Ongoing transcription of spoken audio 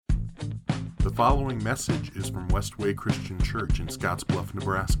The following message is from Westway Christian Church in Scottsbluff,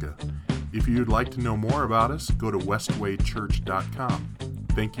 Nebraska. If you'd like to know more about us, go to westwaychurch.com.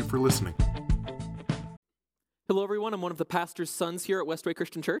 Thank you for listening. Hello, everyone. I'm one of the pastor's sons here at Westway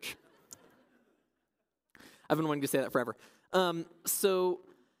Christian Church. I've been wanting to say that forever. So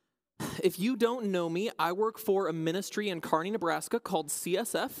if you don't know me, I work for a ministry in Kearney, Nebraska called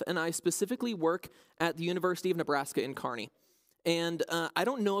CSF, and I specifically work at the University of Nebraska in Kearney. And I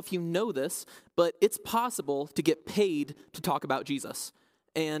don't know if you know this, but it's possible to get paid to talk about Jesus.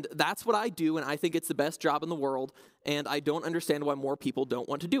 And that's what I do, and I think it's the best job in the world, and I don't understand why more people don't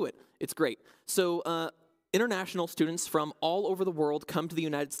want to do it. It's great. So international students from all over the world come to the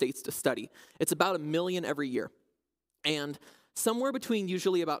United States to study. It's about 1 million every year. And somewhere between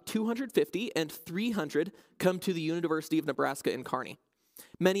usually about 250 and 300 come to the University of Nebraska in Kearney.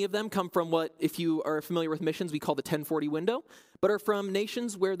 Many of them come from what, if you are familiar with missions, we call the 1040 window, but are from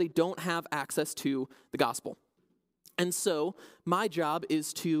nations where they don't have access to the gospel. And so my job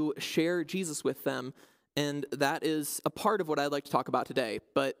is to share Jesus with them, and that is a part of what I'd like to talk about today.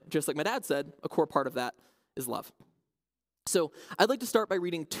 But just like my dad said, a core part of that is love. So I'd like to start by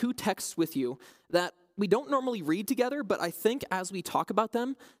reading 2 texts with you that we don't normally read together, but I think as we talk about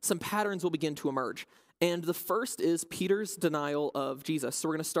them, some patterns will begin to emerge. And the first is Peter's denial of Jesus. So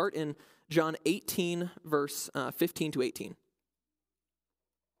we're going to start in John 18, verse 15 to 18.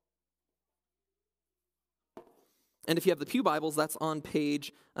 And if you have the Pew Bibles, that's on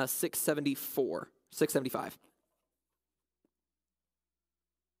page 675.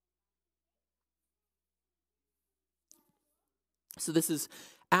 So this is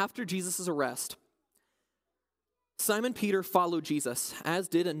after Jesus' arrest. Simon Peter followed Jesus, as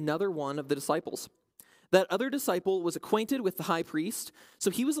did another one of the disciples. That other disciple was acquainted with the high priest,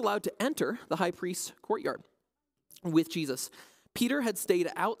 so he was allowed to enter the high priest's courtyard with Jesus. Peter had stayed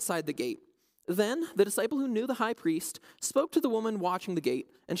outside the gate. Then the disciple who knew the high priest spoke to the woman watching the gate,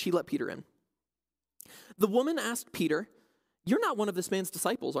 and she let Peter in. The woman asked Peter, "You're not one of this man's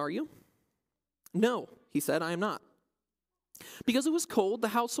disciples, are you?" "No," he said, "I am not." Because it was cold, the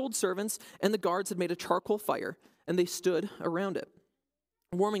household servants and the guards had made a charcoal fire, and they stood around it,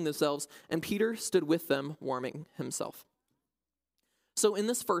 warming themselves, and Peter stood with them, warming himself. So in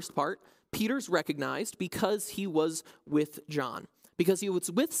this first part, Peter's recognized because he was with John. Because he was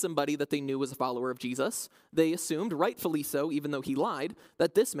with somebody that they knew was a follower of Jesus, they assumed, rightfully so, even though he lied,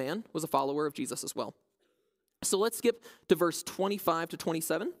 that this man was a follower of Jesus as well. So let's skip to verse 25 to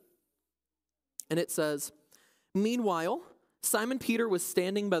 27. And it says, "Meanwhile, Simon Peter was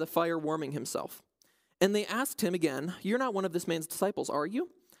standing by the fire warming himself. And they asked him again, 'You're not one of this man's disciples, are you?'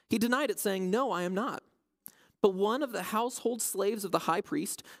 He denied it, saying, 'No, I am not.' But one of the household slaves of the high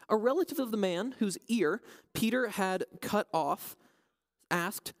priest, a relative of the man whose ear Peter had cut off,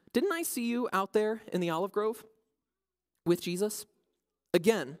 asked, 'Didn't I see you out there in the olive grove with Jesus?'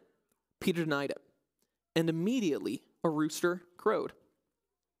 Again, Peter denied it, and immediately a rooster crowed."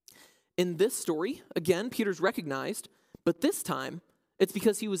 In this story, again, Peter's recognized, but this time it's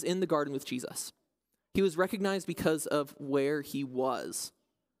because he was in the garden with Jesus. He was recognized because of where he was,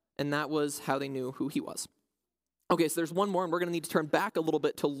 and that was how they knew who he was. Okay, so there's one more, and we're going to need to turn back a little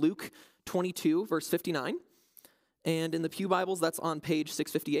bit to Luke 22, verse 59. And in the Pew Bibles, that's on page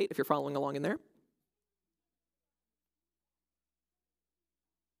 658, if you're following along in there.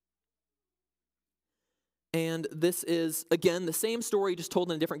 And this is, again, the same story, just told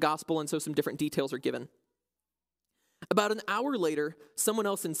in a different gospel, and so some different details are given. About an hour later, someone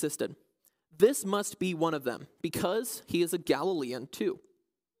else insisted, "This must be one of them, because he is a Galilean too."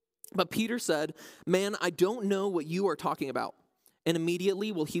 But Peter said, "Man, I don't know what you are talking about." And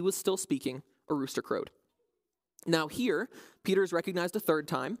immediately, while he was still speaking, a rooster crowed. Now here, Peter is recognized a third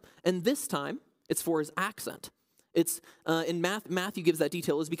time, and this time, it's for his accent. It's in Matthew gives that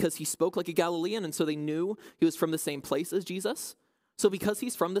detail is because he spoke like a Galilean, and so they knew he was from the same place as Jesus. So because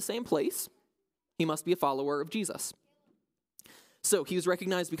he's from the same place, he must be a follower of Jesus. So he was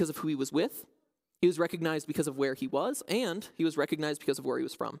recognized because of who he was with, he was recognized because of where he was, and he was recognized because of where he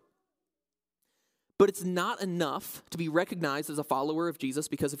was from. But it's not enough to be recognized as a follower of Jesus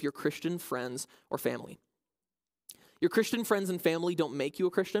because of your Christian friends or family. Your Christian friends and family don't make you a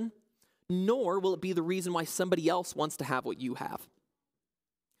Christian, nor will it be the reason why somebody else wants to have what you have.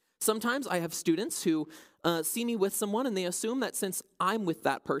 Sometimes I have students who see me with someone, and they assume that since I'm with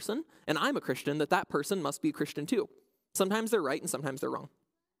that person, and I'm a Christian, that that person must be a Christian too. Sometimes they're right, and sometimes they're wrong.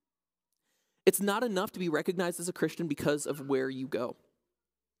 It's not enough to be recognized as a Christian because of where you go.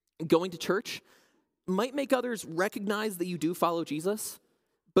 Going to church might make others recognize that you do follow Jesus,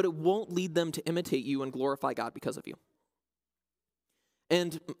 but it won't lead them to imitate you and glorify God because of you.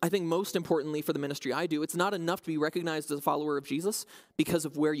 And I think most importantly for the ministry I do, it's not enough to be recognized as a follower of Jesus because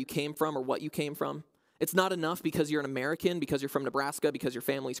of where you came from or what you came from. It's not enough because you're an American, because you're from Nebraska, because your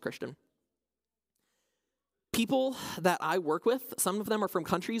family's Christian. People that I work with, some of them are from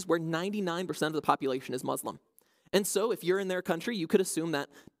countries where 99% of the population is Muslim. And so if you're in their country, you could assume that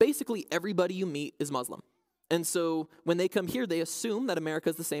basically everybody you meet is Muslim. And so when they come here, they assume that America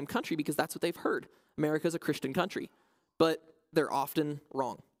is the same country because that's what they've heard. America is a Christian country. But they're often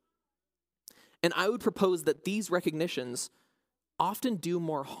wrong. And I would propose that these recognitions often do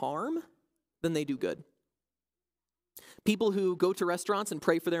more harm than they do good. People who go to restaurants and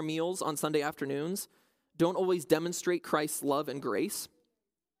pray for their meals on Sunday afternoons don't always demonstrate Christ's love and grace.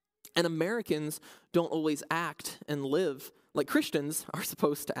 And Americans don't always act and live like Christians are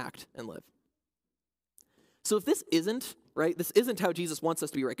supposed to act and live. So if this isn't how Jesus wants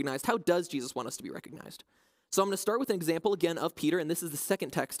us to be recognized, how does Jesus want us to be recognized? So I'm going to start with an example again of Peter, and this is the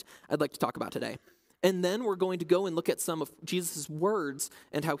second text I'd like to talk about today. And then we're going to go and look at some of Jesus' words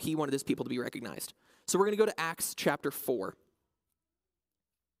and how he wanted his people to be recognized. So we're going to go to Acts chapter 4.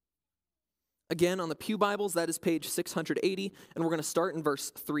 Again, on the Pew Bibles, that is page 680, and we're going to start in verse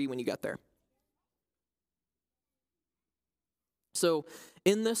 3 when you get there. So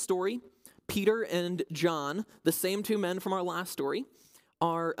in this story, Peter and John, the same two men from our last story,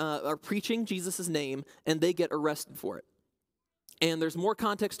 are preaching Jesus' name, and they get arrested for it. And there's more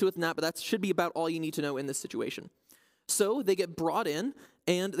context to it than that, but that should be about all you need to know in this situation. So they get brought in,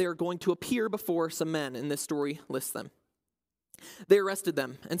 and they are going to appear before some men, and this story lists them. They arrested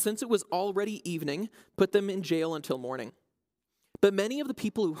them, and since it was already evening, put them in jail until morning. But many of the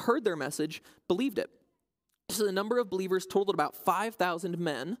people who heard their message believed it. So the number of believers totaled about 5,000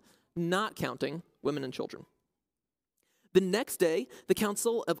 men, not counting women and children. The next day, the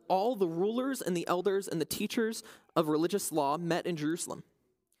council of all the rulers and the elders and the teachers of religious law met in Jerusalem.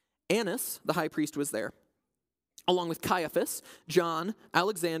 Annas, the high priest, was there, along with Caiaphas, John,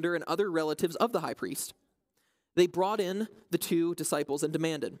 Alexander, and other relatives of the high priest. They brought in the two disciples and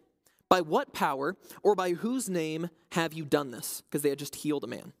demanded, "By what power or by whose name have you done this?" Because they had just healed a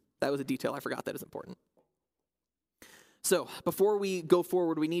man. That was a detail I forgot that is important. So before we go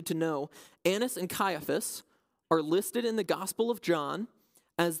forward, we need to know Annas and Caiaphas are listed in the Gospel of John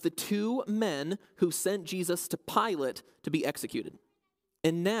as the two men who sent Jesus to Pilate to be executed.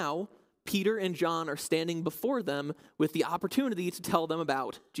 And now Peter and John are standing before them with the opportunity to tell them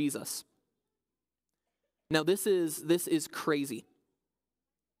about Jesus. Now this is crazy.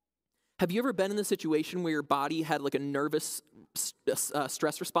 Have you ever been in the situation where your body had like a nervous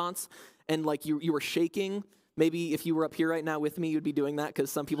stress response and like you were shaking? Maybe if you were up here right now with me, you'd be doing that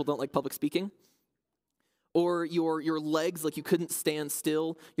because some people don't like public speaking. Or your legs, like you couldn't stand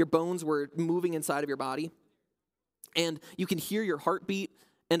still. Your bones were moving inside of your body. And you can hear your heartbeat,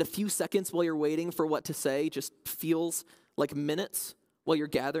 and a few seconds while you're waiting for what to say just feels like minutes while you're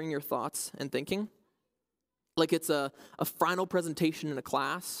gathering your thoughts and thinking. Like it's a final presentation in a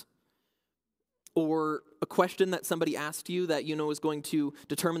class, or a question that somebody asked you that you know is going to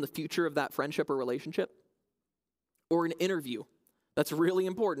determine the future of that friendship or relationship, or an interview that's really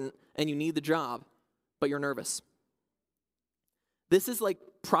important and you need the job, but you're nervous. This is like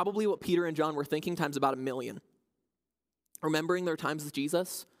probably what Peter and John were thinking times about 1,000,000. Remembering their times with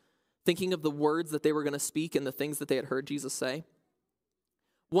Jesus, thinking of the words that they were going to speak and the things that they had heard Jesus say,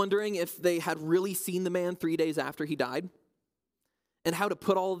 wondering if they had really seen the man 3 days after he died, and how to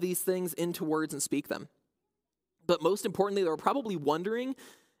put all of these things into words and speak them. But most importantly, they were probably wondering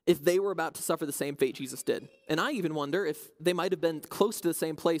if they were about to suffer the same fate Jesus did. And I even wonder if they might have been close to the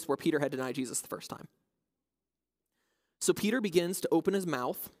same place where Peter had denied Jesus the first time. So Peter begins to open his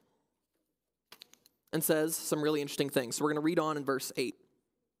mouth and says some really interesting things. So we're going to read on in verse 8.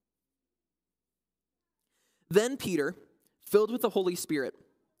 Then Peter, filled with the Holy Spirit,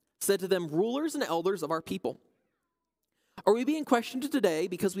 said to them, "Rulers and elders of our people, are we being questioned today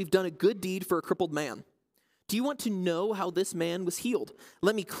because we've done a good deed for a crippled man? Do you want to know how this man was healed?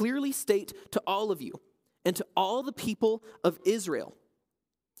 Let me clearly state to all of you and to all the people of Israel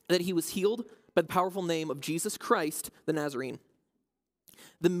that he was healed by the powerful name of Jesus Christ the Nazarene,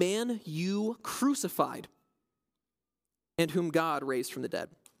 the man you crucified and whom God raised from the dead.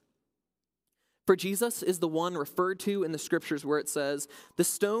 For Jesus is the one referred to in the scriptures where it says, 'The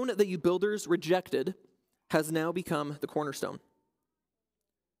stone that you builders rejected has now become the cornerstone.'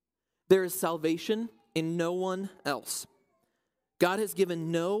 There is salvation in no one else. God has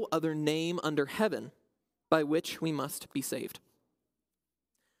given no other name under heaven by which we must be saved."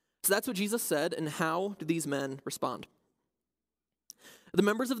 So that's what Jesus said, and how did these men respond? The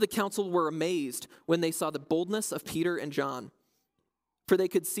members of the council were amazed when they saw the boldness of Peter and John. for they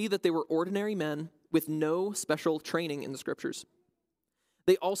could see that they were ordinary men with no special training in the scriptures.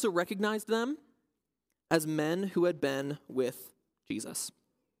 They also recognized them as men who had been with Jesus.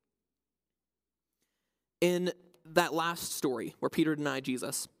 In that last story where Peter denied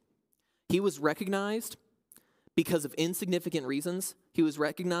Jesus, he was recognized because of insignificant reasons. He was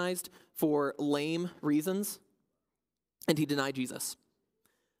recognized for lame reasons, and he denied Jesus.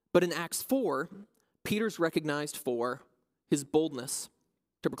 But in Acts 4, Peter's recognized for his boldness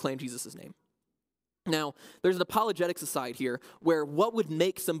to proclaim Jesus' name. Now, there's an apologetics aside here where what would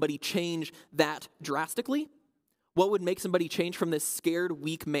make somebody change that drastically? What would make somebody change from this scared,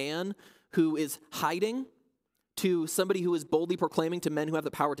 weak man who is hiding to somebody who is boldly proclaiming to men who have the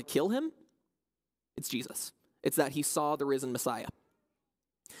power to kill him? It's Jesus. It's that he saw the risen Messiah.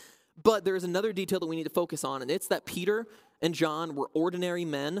 But there is another detail that we need to focus on, and it's that Peter and John were ordinary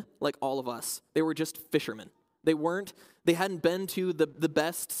men like all of us. They were just fishermen. They hadn't been to the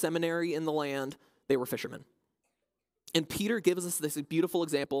best seminary in the land. They were fishermen. And Peter gives us this beautiful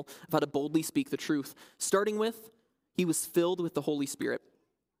example of how to boldly speak the truth, starting with, he was filled with the Holy Spirit.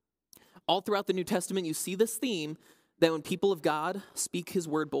 All throughout the New Testament, you see this theme that when people of God speak his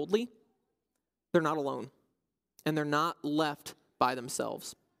word boldly, they're not alone, and they're not left by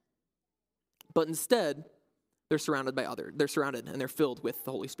themselves. But instead, they're surrounded by others. They're surrounded, and they're filled with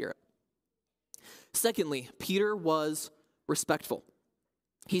the Holy Spirit. Secondly, Peter was respectful.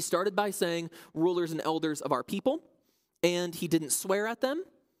 He started by saying, rulers and elders of our people, and he didn't swear at them,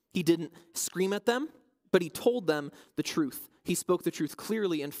 he didn't scream at them, but he told them the truth. He spoke the truth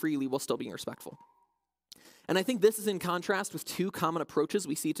clearly and freely while still being respectful. And I think this is in contrast with two common approaches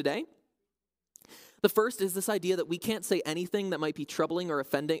we see today. The first is this idea that we can't say anything that might be troubling or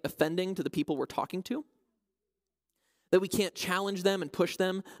offending to the people we're talking to, that we can't challenge them and push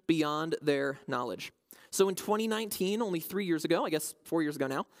them beyond their knowledge. So in 2019, only 3 years ago, I guess 4 years ago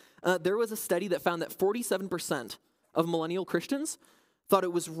now, there was a study that found that 47% of millennial Christians thought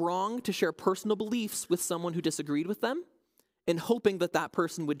it was wrong to share personal beliefs with someone who disagreed with them in hoping that that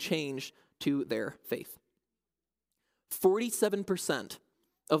person would change to their faith. 47%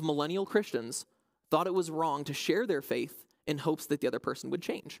 of millennial Christians thought it was wrong to share their faith in hopes that the other person would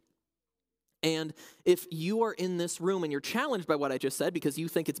change. And if you are in this room and you're challenged by what I just said because you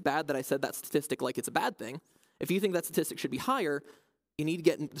think it's bad that I said that statistic like it's a bad thing, if you think that statistic should be higher, you need to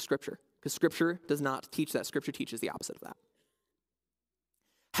get into the Scripture, because Scripture does not teach that. Scripture teaches the opposite of that.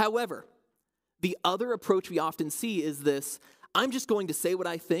 However, the other approach we often see is this, I'm just going to say what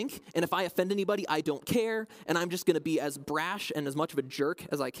I think, and if I offend anybody, I don't care, and I'm just going to be as brash and as much of a jerk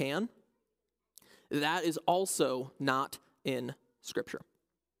as I can. That is also not in Scripture.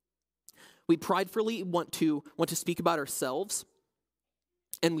 We pridefully want to speak about ourselves,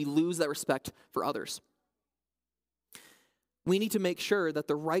 and we lose that respect for others. We need to make sure that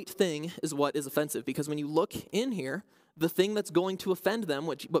the right thing is what is offensive, because when you look in here, the thing that's going to offend them,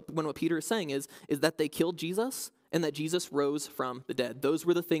 what Peter is saying is that they killed Jesus and that Jesus rose from the dead. Those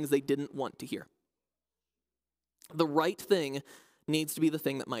were the things they didn't want to hear. The right thing needs to be the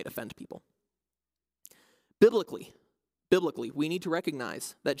thing that might offend people. Biblically, we need to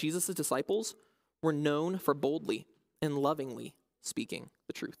recognize that Jesus' disciples were known for boldly and lovingly speaking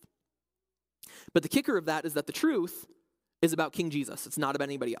the truth. But the kicker of that is that the truth is about King Jesus. It's not about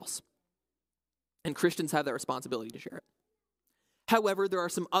anybody else. And Christians have that responsibility to share it. However, there are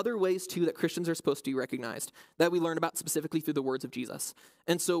some other ways, too, that Christians are supposed to be recognized that we learn about specifically through the words of Jesus.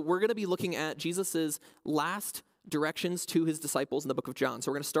 And so we're going to be looking at Jesus' last directions to his disciples in the book of John.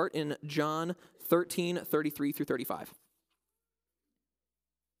 So we're going to start in John 13, 33 through 35.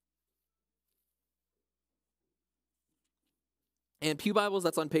 And Pew Bibles,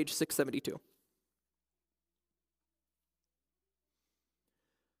 that's on page 672.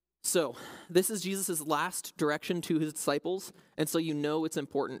 So, this is Jesus' last direction to his disciples, and so you know it's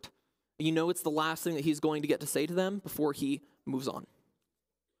important. You know it's the last thing that he's going to get to say to them before he moves on.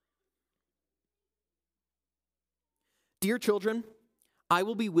 Dear children, I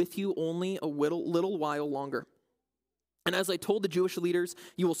will be with you only a little while longer. And as I told the Jewish leaders,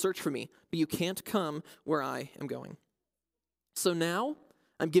 you will search for me, but you can't come where I am going. So now,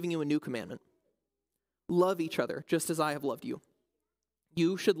 I'm giving you a new commandment. Love each other, just as I have loved you.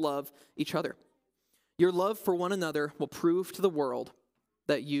 You should love each other. Your love for one another will prove to the world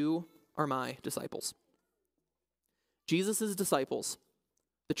that you are my disciples. Jesus' disciples,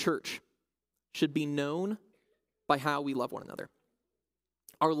 the church, should be known by how we love one another.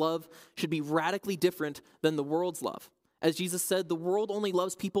 Our love should be radically different than the world's love. As Jesus said, the world only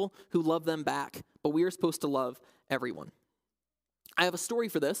loves people who love them back, but we are supposed to love everyone. I have a story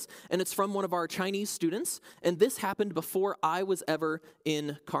for this, and it's from one of our Chinese students, and this happened before I was ever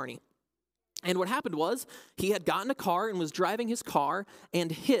in Kearney. And what happened was, he had gotten a car and was driving his car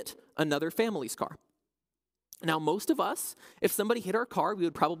and hit another family's car. Now, most of us, if somebody hit our car, we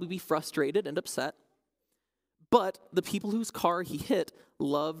would probably be frustrated and upset. But the people whose car he hit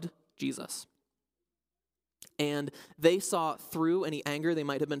loved Jesus. And they saw through any anger they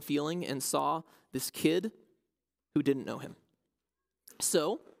might have been feeling and saw this kid who didn't know him.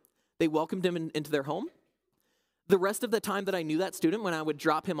 So they welcomed him into their home. The rest of the time that I knew that student, when I would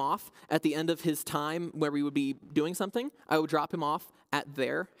drop him off at the end of his time where we would be doing something, I would drop him off at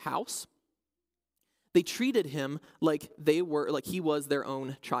their house. They treated him like he was their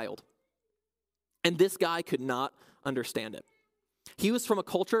own child. And this guy could not understand it. He was from a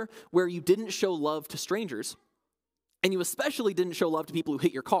culture where you didn't show love to strangers, and you especially didn't show love to people who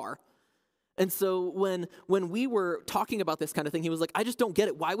hit your car. And so when we were talking about this kind of thing, he was like, I just don't get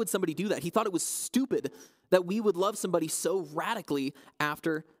it. Why would somebody do that? He thought it was stupid that we would love somebody so radically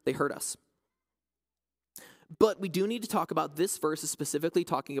after they hurt us. But we do need to talk about this verse, is specifically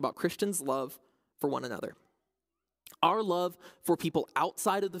talking about Christians' love for one another. Our love for people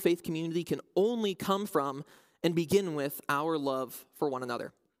outside of the faith community can only come from and begin with our love for one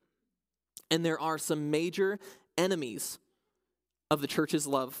another. And there are some major enemies of the church's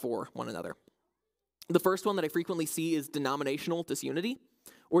love for one another. The first one that I frequently see is denominational disunity,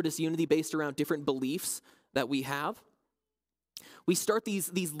 or disunity based around different beliefs that we have. We start these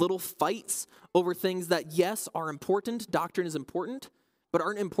little fights over things that, yes, are important, doctrine is important, but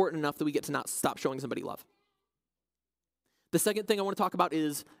aren't important enough that we get to not stop showing somebody love. The second thing I want to talk about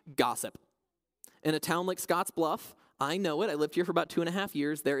is gossip. In a town like Scotts Bluff, I know it, I lived here for about 2.5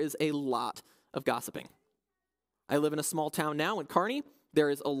 years, there is a lot of gossiping. I live in a small town now in Kearney, there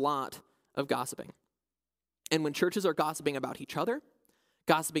is a lot of gossiping. And when churches are gossiping about each other,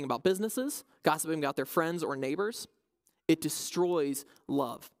 gossiping about businesses, gossiping about their friends or neighbors, it destroys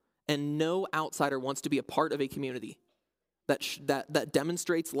love. And no outsider wants to be a part of a community that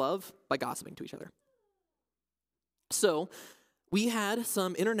demonstrates love by gossiping to each other. So we had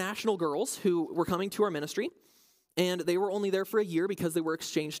some international girls who were coming to our ministry, and they were only there for a year because they were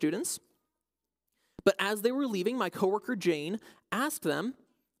exchange students. But as they were leaving, my coworker Jane asked them,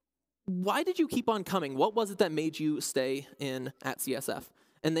 why did you keep on coming? What was it that made you stay at CSF?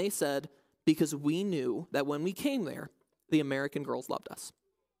 And they said, because we knew that when we came there, the American girls loved us.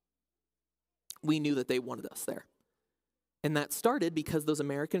 We knew that they wanted us there. And that started because those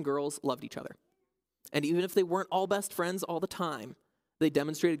American girls loved each other. And even if they weren't all best friends all the time, they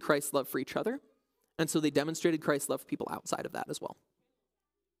demonstrated Christ's love for each other. And so they demonstrated Christ's love for people outside of that as well.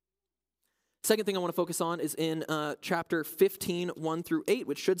 Second thing I want to focus on is in chapter 15, 1 through 8,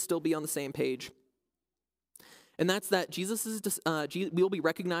 which should still be on the same page. And that's that we will be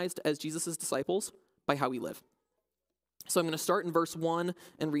recognized as Jesus' disciples by how we live. So I'm going to start in verse 1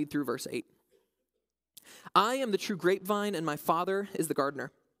 and read through verse 8. I am the true grapevine, and my Father is the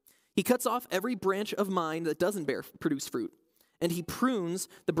gardener. He cuts off every branch of mine that doesn't produce fruit, and he prunes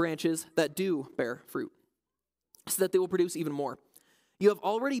the branches that do bear fruit, so that they will produce even more. You have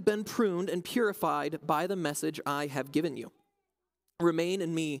already been pruned and purified by the message I have given you. Remain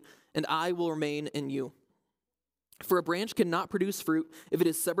in me, and I will remain in you. For a branch cannot produce fruit if it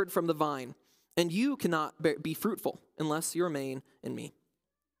is severed from the vine, and you cannot be fruitful unless you remain in me.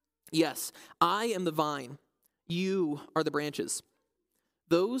 Yes, I am the vine, you are the branches.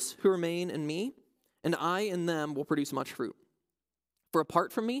 Those who remain in me, and I in them, will produce much fruit. For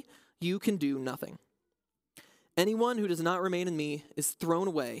apart from me, you can do nothing. Anyone who does not remain in me is thrown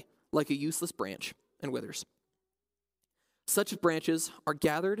away like a useless branch and withers. Such branches are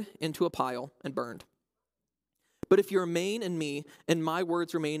gathered into a pile and burned. But if you remain in me, and my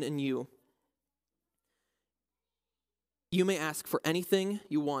words remain in you, you may ask for anything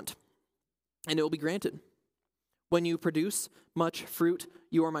you want, and it will be granted. When you produce much fruit,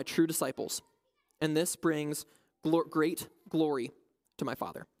 you are my true disciples, and this brings great glory to my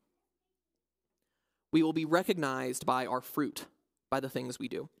Father. We will be recognized by our fruit, by the things we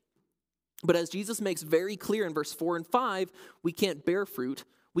do. But as Jesus makes very clear in verse 4 and 5, we can't bear fruit,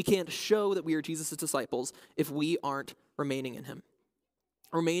 we can't show that we are Jesus' disciples if we aren't remaining in him.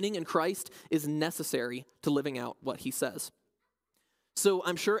 Remaining in Christ is necessary to living out what he says. So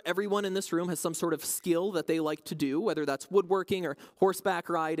I'm sure everyone in this room has some sort of skill that they like to do, whether that's woodworking or horseback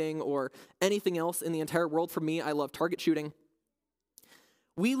riding or anything else in the entire world. For me, I love target shooting.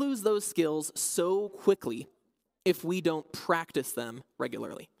 We lose those skills so quickly if we don't practice them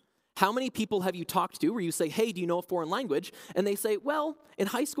regularly. How many people have you talked to where you say, hey, do you know a foreign language? And they say, well, in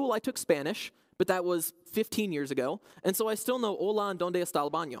high school I took Spanish, but that was 15 years ago, and so I still know hola and donde está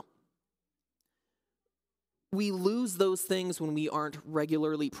el baño. We lose those things when we aren't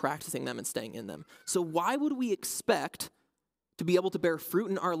regularly practicing them and staying in them. So why would we expect to be able to bear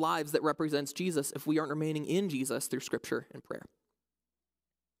fruit in our lives that represents Jesus if we aren't remaining in Jesus through Scripture and prayer?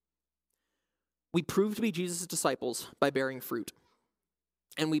 We prove to be Jesus' disciples by bearing fruit,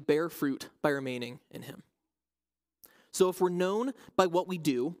 and we bear fruit by remaining in him. So if we're known by what we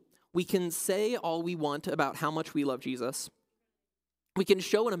do, we can say all we want about how much we love Jesus. We can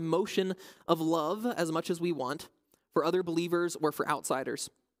show an emotion of love as much as we want for other believers or for outsiders.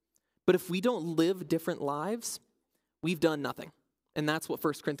 But if we don't live different lives, we've done nothing. And that's what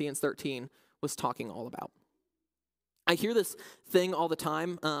 1 Corinthians 13 was talking all about. I hear this thing all the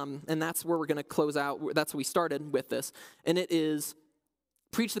time, and that's where we're going to close out. That's where we started with this. And it is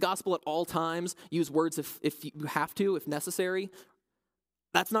preach the gospel at all times, use words if you have to, if necessary.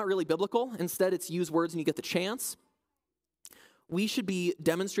 That's not really biblical. Instead, it's use words when you get the chance. We should be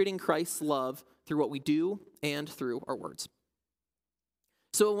demonstrating Christ's love through what we do and through our words.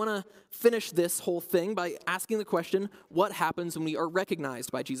 So I want to finish this whole thing by asking the question, what happens when we are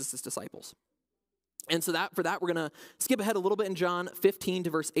recognized by Jesus' disciples? And so for that, we're going to skip ahead a little bit in John 15 to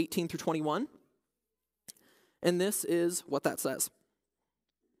verse 18 through 21. And this is what that says.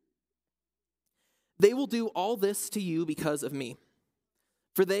 They will do all this to you because of me,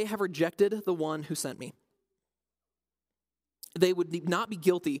 for they have rejected the one who sent me. They would not be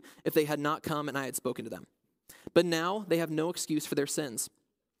guilty if they had not come and I had spoken to them. But now they have no excuse for their sins.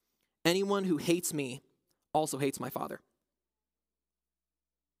 Anyone who hates me also hates my Father.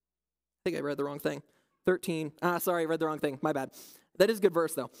 I think I read the wrong thing. I read the wrong thing. My bad. That is a good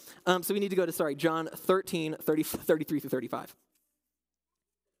verse, though. So we need to go to, John 13, 33 through 35.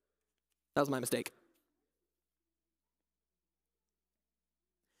 That was my mistake.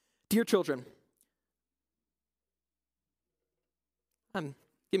 Dear children,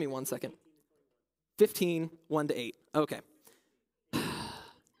 give me 1 second. 15, 1 to 8. Okay.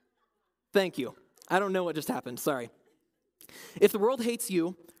 Thank you. I don't know what just happened. Sorry. If the world hates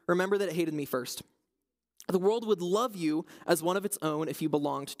you, remember that it hated me first. The world would love you as one of its own if you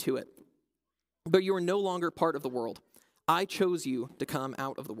belonged to it. But you are no longer part of the world. I chose you to come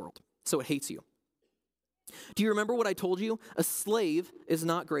out of the world, so it hates you. Do you remember what I told you? A slave is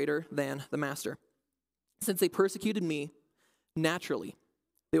not greater than the master. Since they persecuted me, naturally,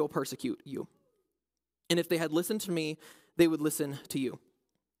 they will persecute you. And if they had listened to me, they would listen to you.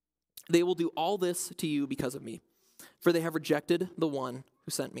 They will do all this to you because of me, for they have rejected the one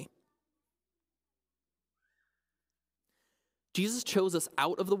who sent me. Jesus chose us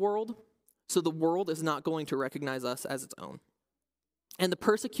out of the world, so the world is not going to recognize us as its own. And the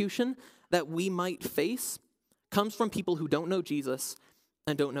persecution that we might face comes from people who don't know Jesus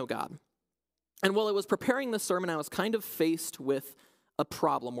and don't know God. And while I was preparing this sermon, I was kind of faced with a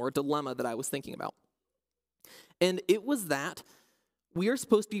problem or a dilemma that I was thinking about. And it was that we are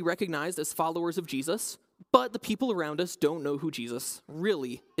supposed to be recognized as followers of Jesus, but the people around us don't know who Jesus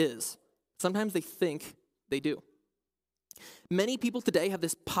really is. Sometimes they think they do. Many people today have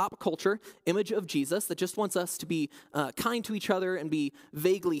this pop culture image of Jesus that just wants us to be kind to each other and be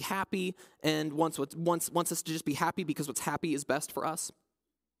vaguely happy and wants us to just be happy because what's happy is best for us.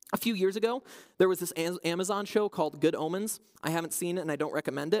 A few years ago, there was this Amazon show called Good Omens. I haven't seen it and I don't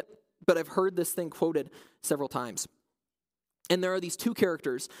recommend it, but I've heard this thing quoted several times. And there are these two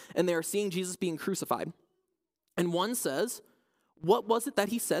characters, and they are seeing Jesus being crucified. And one says, what was it that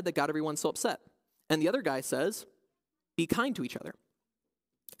he said that got everyone so upset? And the other guy says, be kind to each other.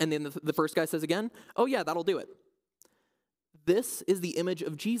 And then the first guy says again, oh yeah, that'll do it. This is the image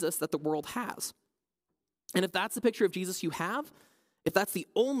of Jesus that the world has. And if that's the picture of Jesus you have, if that's the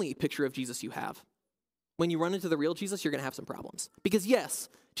only picture of Jesus you have, when you run into the real Jesus, you're going to have some problems. Because yes,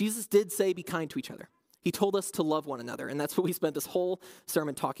 Jesus did say be kind to each other. He told us to love one another, and that's what we spent this whole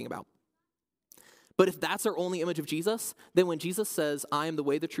sermon talking about. But if that's our only image of Jesus, then when Jesus says, I am the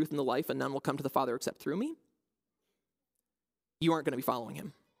way, the truth, and the life, and none will come to the Father except through me, you aren't going to be following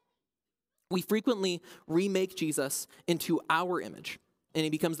him. We frequently remake Jesus into our image, and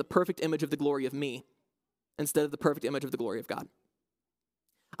he becomes the perfect image of the glory of me instead of the perfect image of the glory of God.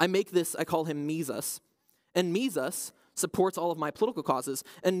 I call him Mesus, and Mesus supports all of my political causes,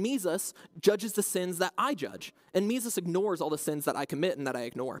 and Mesus judges the sins that I judge, and Mesus ignores all the sins that I commit and that I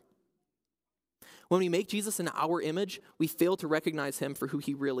ignore. When we make Jesus in our image, we fail to recognize him for who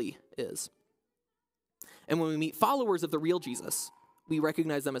he really is. And when we meet followers of the real Jesus, we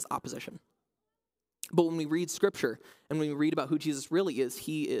recognize them as opposition. But when we read Scripture and when we read about who Jesus really is,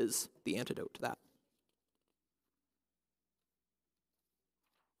 he is the antidote to that.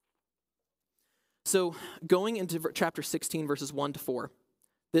 So going into chapter 16, verses 1 to 4,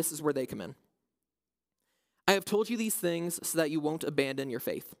 this is where they come in. I have told you these things so that you won't abandon your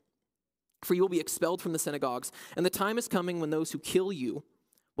faith. For you will be expelled from the synagogues, and the time is coming when those who kill you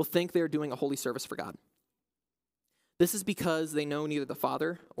will think they are doing a holy service for God. This is because they know neither the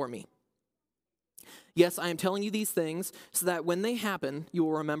Father or me. Yes, I am telling you these things so that when they happen, you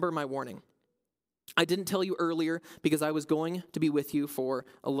will remember my warning. I didn't tell you earlier because I was going to be with you for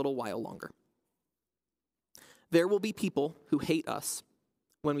a little while longer. There will be people who hate us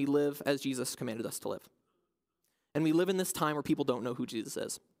when we live as Jesus commanded us to live. And we live in this time where people don't know who Jesus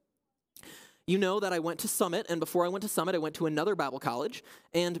is. You know that I went to Summit, and before I went to Summit, I went to another Bible college,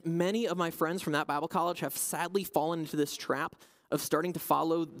 and many of my friends from that Bible college have sadly fallen into this trap of starting to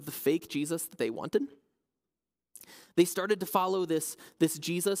follow the fake Jesus that they wanted. They started to follow this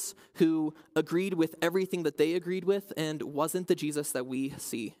Jesus who agreed with everything that they agreed with and wasn't the Jesus that we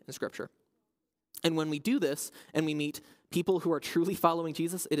see in Scripture. And when we do this and we meet people who are truly following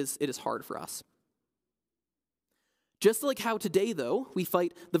Jesus, it is hard for us. Just like how today, though, we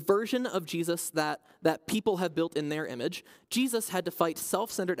fight the version of Jesus that people have built in their image, Jesus had to fight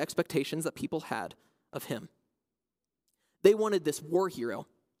self-centered expectations that people had of him. They wanted this war hero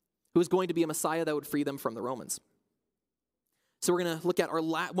who was going to be a Messiah that would free them from the Romans. So we're going to look at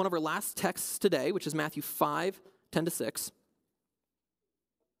one of our last texts today, which is Matthew 5, 10 to 6.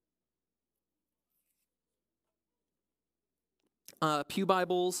 Pew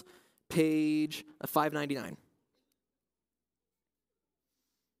Bibles, page 599.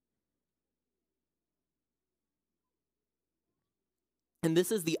 And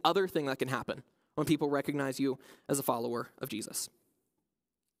this is the other thing that can happen when people recognize you as a follower of Jesus.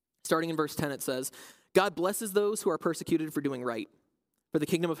 Starting in verse 10, it says, God blesses those who are persecuted for doing right, for the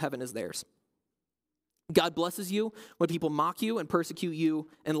kingdom of heaven is theirs. God blesses you when people mock you and persecute you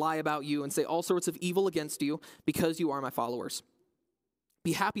and lie about you and say all sorts of evil against you because you are my followers.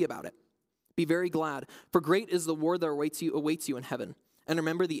 Be happy about it. Be very glad, for great is the reward that awaits you in heaven. And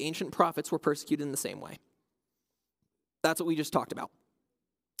remember, the ancient prophets were persecuted in the same way. That's what we just talked about.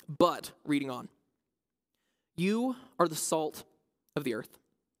 But, reading on, you are the salt of the earth.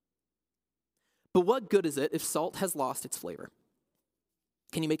 But what good is it if salt has lost its flavor?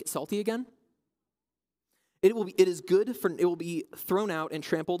 Can you make it salty again? It will be thrown out and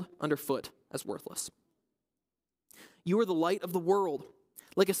trampled underfoot as worthless. You are the light of the world,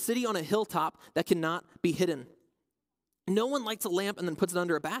 like a city on a hilltop that cannot be hidden. No one lights a lamp and then puts it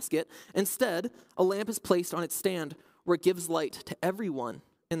under a basket. Instead, a lamp is placed on its stand where it gives light to everyone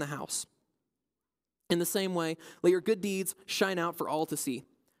in the house. In the same way, let your good deeds shine out for all to see,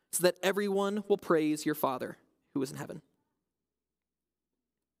 so that everyone will praise your Father who is in heaven.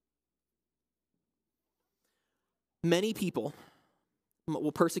 Many people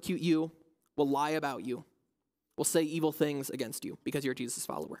will persecute you, will lie about you, will say evil things against you because you're Jesus'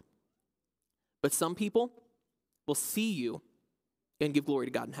 follower. But some people will see you and give glory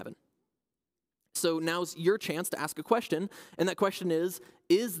to God in heaven. So now's your chance to ask a question, and that question is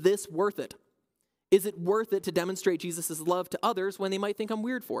this worth it? Is it worth it to demonstrate Jesus' love to others when they might think I'm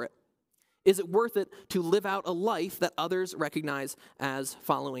weird for it? Is it worth it to live out a life that others recognize as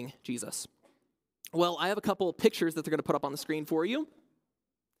following Jesus? Well, I have a couple pictures that they're going to put up on the screen for you.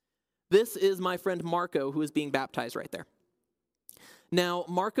 This is my friend Marco, who is being baptized right there. Now,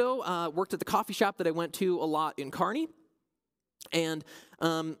 Marco worked at the coffee shop that I went to a lot in Kearney, and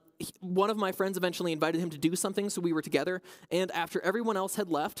one of my friends eventually invited him to do something, so we were together. And after everyone else had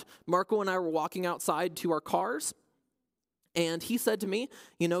left, Marco and I were walking outside to our cars. And he said to me,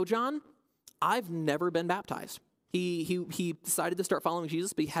 you know, John, I've never been baptized. He decided to start following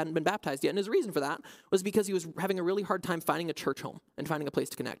Jesus, but he hadn't been baptized yet. And his reason for that was because he was having a really hard time finding a church home and finding a place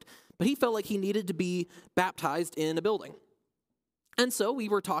to connect. But he felt like he needed to be baptized in a building. And so we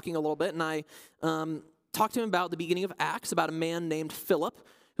were talking a little bit, and I talked to him about the beginning of Acts, about a man named Philip,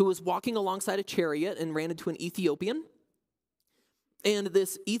 who was walking alongside a chariot and ran into an Ethiopian. And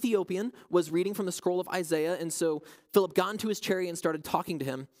this Ethiopian was reading from the scroll of Isaiah, and so Philip got into his chariot and started talking to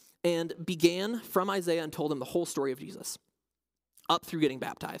him and began from Isaiah and told him the whole story of Jesus, up through getting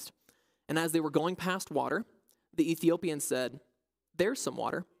baptized. And as they were going past water, the Ethiopian said, there's some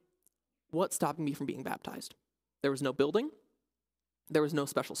water. What's stopping me from being baptized? There was no building. There was no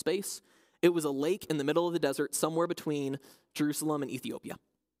special space. It was a lake in the middle of the desert, somewhere between Jerusalem and Ethiopia.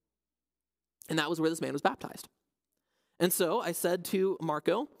 And that was where this man was baptized. And so I said to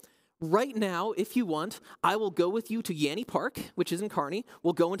Marco, right now, if you want, I will go with you to Yanni Park, which is in Kearney.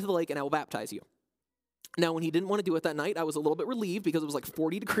 We'll go into the lake and I will baptize you. Now, when he didn't want to do it that night, I was a little bit relieved because it was like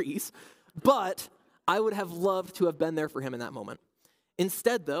 40 degrees, but I would have loved to have been there for him in that moment.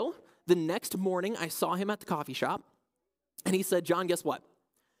 Instead, though, the next morning I saw him at the coffee shop, and he said, John, guess what?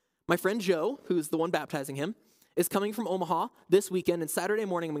 My friend Joe, who's the one baptizing him, is coming from Omaha this weekend, and Saturday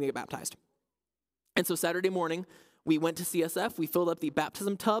morning I'm going to get baptized. And so Saturday morning, we went to CSF, we filled up the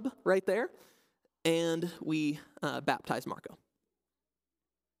baptism tub right there, and we baptized Marco.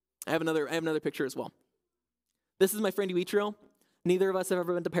 I have another picture as well. This is my friend Uitro. Neither of us have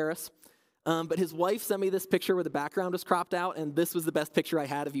ever been to Paris, but his wife sent me this picture where the background was cropped out, and this was the best picture I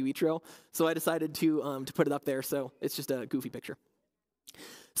had of Uitro, so I decided to put it up there, so it's just a goofy picture.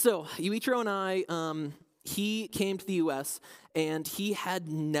 So Uitro and I, he came to the U.S., and he had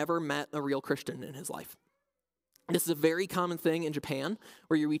never met a real Christian in his life. This is a very common thing in Japan,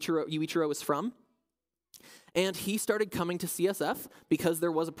 where Uitro is from. And he started coming to CSF because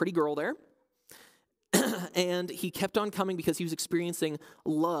there was a pretty girl there. And he kept on coming because he was experiencing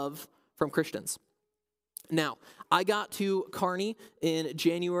love from Christians. Now, I got to Kearney in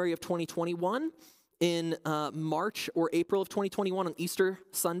January of 2021. In March or April of 2021 on Easter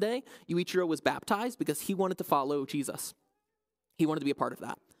Sunday, Uitro was baptized because he wanted to follow Jesus. He wanted to be a part of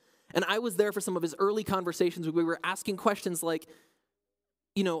that. And I was there for some of his early conversations where we were asking questions like,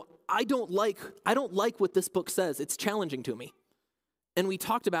 I don't like what this book says. It's challenging to me. And we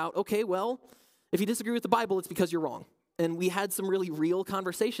talked about, okay, well, if you disagree with the Bible, it's because you're wrong. And we had some really real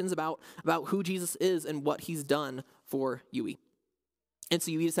conversations about who Jesus is and what he's done for Yui. And so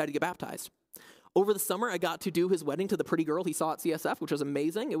Yui decided to get baptized. Over the summer, I got to do his wedding to the pretty girl he saw at CSF, which was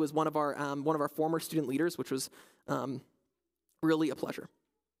amazing. It was one of our former student leaders, which was really a pleasure.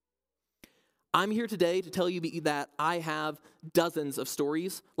 I'm here today to tell you that I have dozens of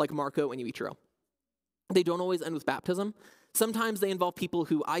stories like Marco and Uitro. They don't always end with baptism. Sometimes they involve people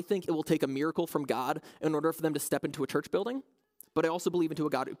who I think it will take a miracle from God in order for them to step into a church building, but I also believe in a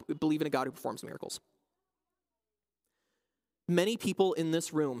God who performs miracles. Many people in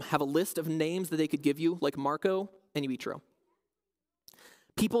this room have a list of names that they could give you, like Marco and Uitro.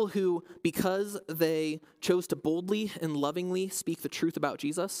 People who, because they chose to boldly and lovingly speak the truth about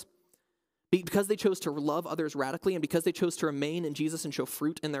Jesus, because they chose to love others radically, and because they chose to remain in Jesus and show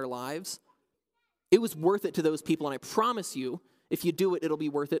fruit in their lives, it was worth it to those people, and I promise you, if you do it, it'll be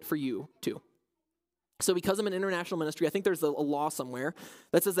worth it for you too. So because I'm an international ministry, I think there's a law somewhere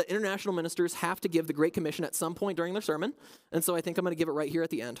that says that international ministers have to give the Great Commission at some point during their sermon, and so I think I'm going to give it right here at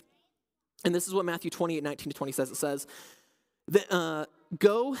the end. And this is what Matthew 28:19-20 says. It says,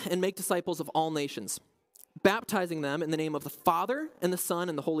 go and make disciples of all nations, baptizing them in the name of the Father and the Son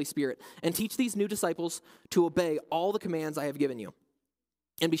and the Holy Spirit, and teach these new disciples to obey all the commands I have given you.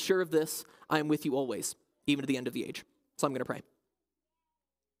 And be sure of this, I am with you always, even to the end of the age. So I'm going to pray.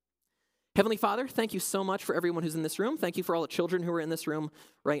 Heavenly Father, thank you so much for everyone who's in this room. Thank you for all the children who are in this room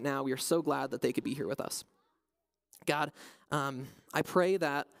right now. We are so glad that they could be here with us. God, I pray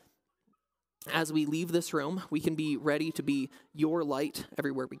that as we leave this room, we can be ready to be your light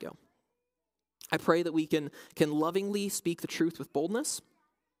everywhere we go. I pray that we can lovingly speak the truth with boldness.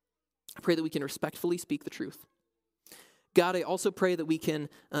 I pray that we can respectfully speak the truth. God, I also pray that we can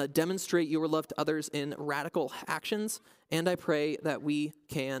demonstrate your love to others in radical actions, and I pray that we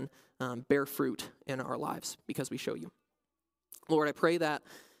can bear fruit in our lives because we show you. Lord, I pray that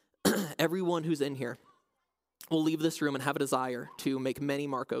everyone who's in here will leave this room and have a desire to make many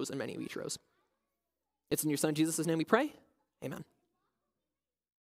Marcos and many Uitros. It's in your Son Jesus' name we pray. Amen.